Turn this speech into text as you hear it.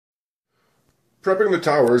Prepping the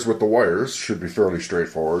towers with the wires should be fairly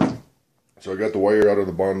straightforward. So I got the wire out of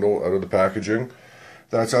the bundle, out of the packaging.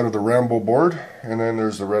 That's out of the Rambo board, and then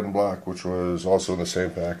there's the red and black, which was also in the same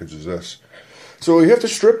package as this. So you have to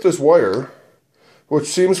strip this wire, which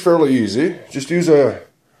seems fairly easy. Just use a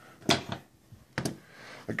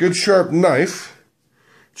good sharp knife,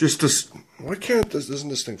 just to... Why doesn't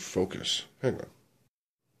this thing focus? Hang on.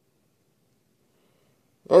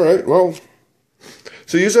 Alright, well,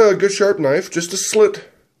 so use a good sharp knife just to slit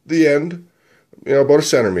the end, about a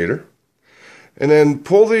centimeter. And then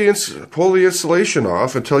pull the insulation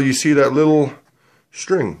off until you see that little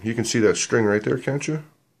string. You can see that string right there, can't you?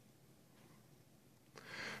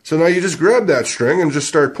 So now you just grab that string and just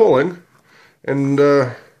start pulling, and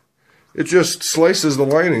it just slices the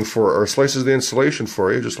lining or slices the insulation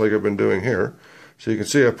for you, just like I've been doing here. So you can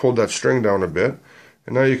see I pulled that string down a bit,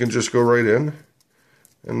 and now you can just go right in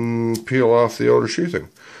and peel off the outer sheathing.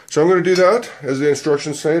 So I'm going to do that, as the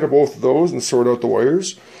instructions say, to both of those and sort out the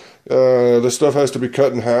wires. The stuff has to be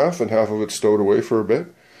cut in half, and half of it stowed away for a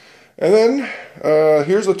bit. And then,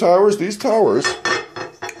 here's the towers. These towers,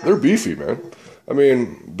 they're beefy, man. I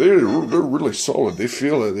mean, they're really solid. They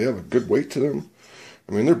feel it. They have a good weight to them.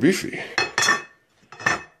 I mean, they're beefy.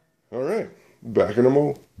 Alright, back in a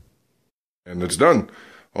mo. And it's done.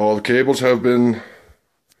 All the cables have been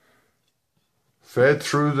fed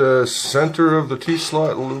through the center of the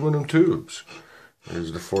T-slot aluminum tubes.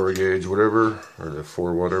 There's the 4 gauge whatever, or the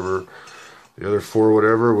 4 whatever, the other 4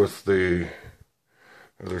 whatever with the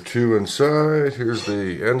other 2 inside. Here's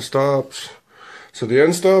the end stops. So the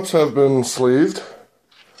end stops have been sleeved.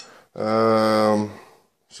 So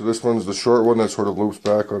this one's the short one that sort of loops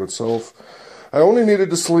back on itself. I only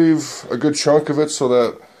needed to sleeve a good chunk of it so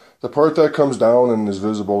that the part that comes down and is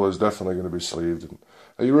visible is definitely going to be sleeved.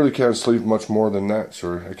 And you really can't sleeve much more than that,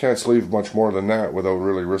 sir. I can't sleeve much more than that without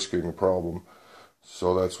really risking a problem.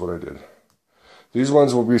 So that's what I did. These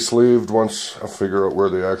ones will be sleeved once I figure out where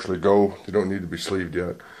they actually go. They don't need to be sleeved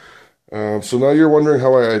yet. So now you're wondering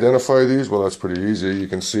how I identify these. Well, that's pretty easy. You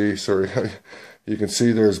can see, you can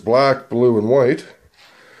see there's black, blue, and white.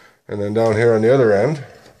 And then down here on the other end,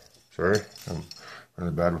 I'm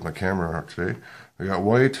really bad with my camera today. We got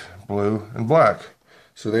white, blue, and black.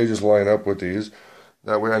 So they just line up with these.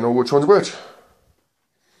 That way I know which one's which.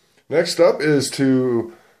 Next up is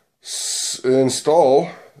to install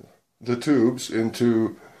the tubes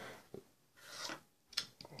into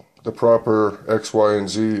the proper X, Y, and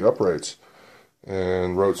Z uprights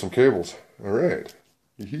and route some cables. Alright.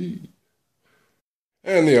 And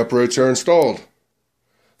the uprights are installed.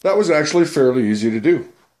 That was actually fairly easy to do.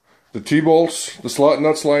 The T-bolts, the slot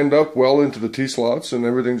nuts lined up well into the T-slots, and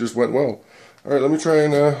everything just went well. Alright, let me try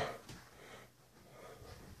and...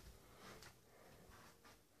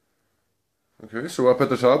 Okay, so up at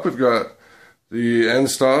the top we've got the end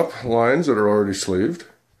stop lines that are already sleeved.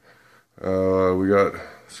 We got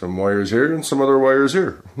some wires here and some other wires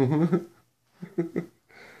here.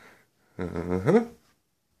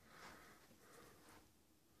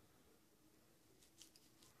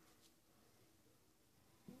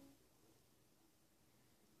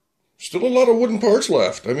 Still a lot of wooden parts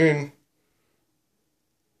left. I mean,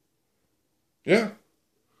 yeah.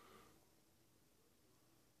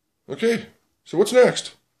 Okay, so what's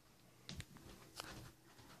next?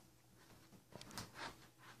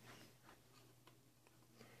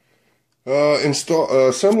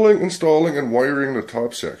 Assembling, installing, and wiring the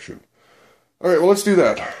top section. Alright, well, let's do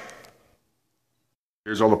that.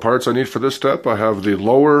 Here's all the parts I need for this step. I have the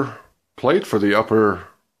lower plate for the upper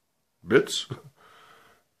bits.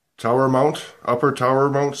 Upper tower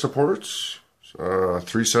mount supports.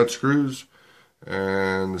 3 set screws.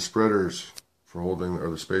 And the spreaders for holding,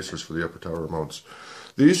 or the spacers for the upper tower mounts.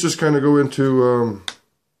 These just kind of go into...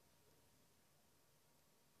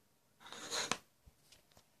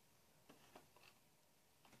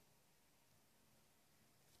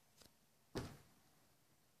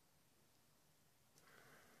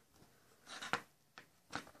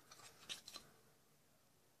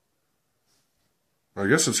 I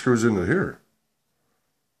guess it screws into here.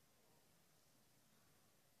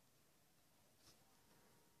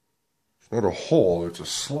 It's not a hole, it's a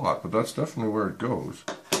slot, but that's definitely where it goes.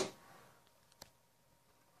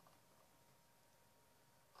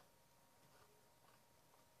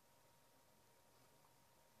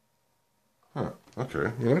 Huh,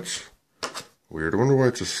 okay, well that's weird. I wonder why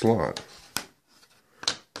it's a slot.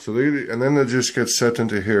 So and then it just gets set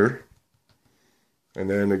into here, and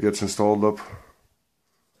then it gets installed up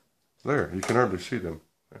there. You can hardly see them.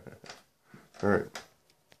 Alright.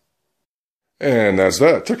 And that's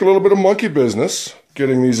that. Took a little bit of monkey business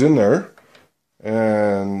getting these in there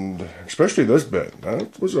and especially this bit.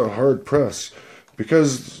 That was a hard press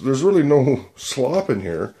because there's really no slop in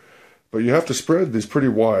here, but you have to spread these pretty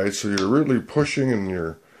wide, so you're really pushing, and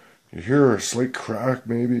you hear a slight crack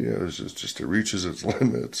maybe as it reaches its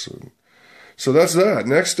limits. And so that's that.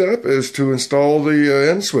 Next step is to install the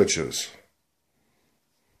end switches.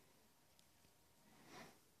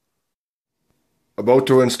 About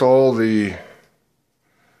to install the...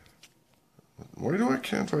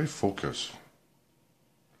 can't I focus?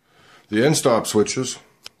 The end stop switches.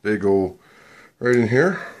 They go right in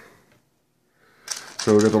here.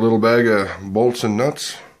 So we got the little bag of bolts and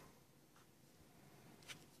nuts.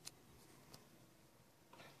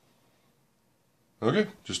 Okay,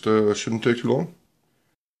 just shouldn't take too long.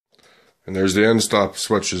 And there's the end stop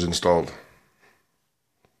switches installed.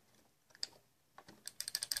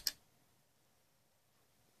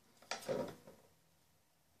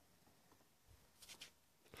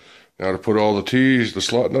 Now to put all the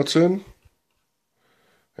slot nuts in,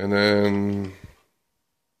 and then,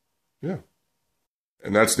 yeah.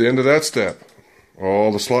 And that's the end of that step.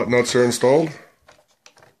 All the slot nuts are installed.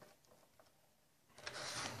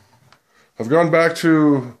 I've gone back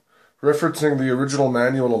to referencing the original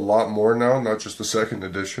manual a lot more now, not just the second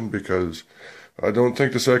edition, because I don't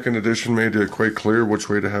think the second edition made it quite clear which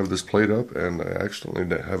way to have this plate up, and I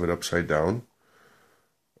accidentally have it upside down.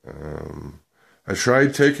 I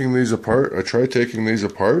tried taking these apart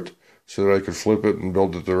so that I could flip it and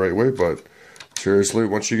build it the right way, but seriously,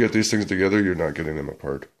 once you get these things together, you're not getting them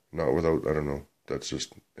apart. Not without, I don't know, that's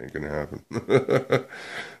just ain't gonna happen.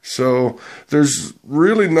 So, there's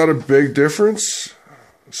really not a big difference,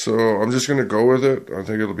 so I'm just gonna go with it. I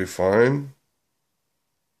think it'll be fine.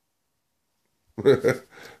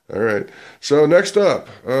 Alright, so next up,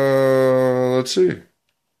 let's see.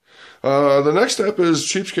 The next step is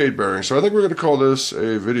cheapskate bearing. So I think we're going to call this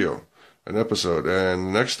a video, an episode. And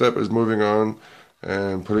the next step is moving on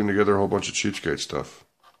and putting together a whole bunch of cheapskate stuff.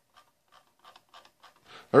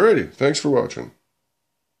 Alrighty, thanks for watching.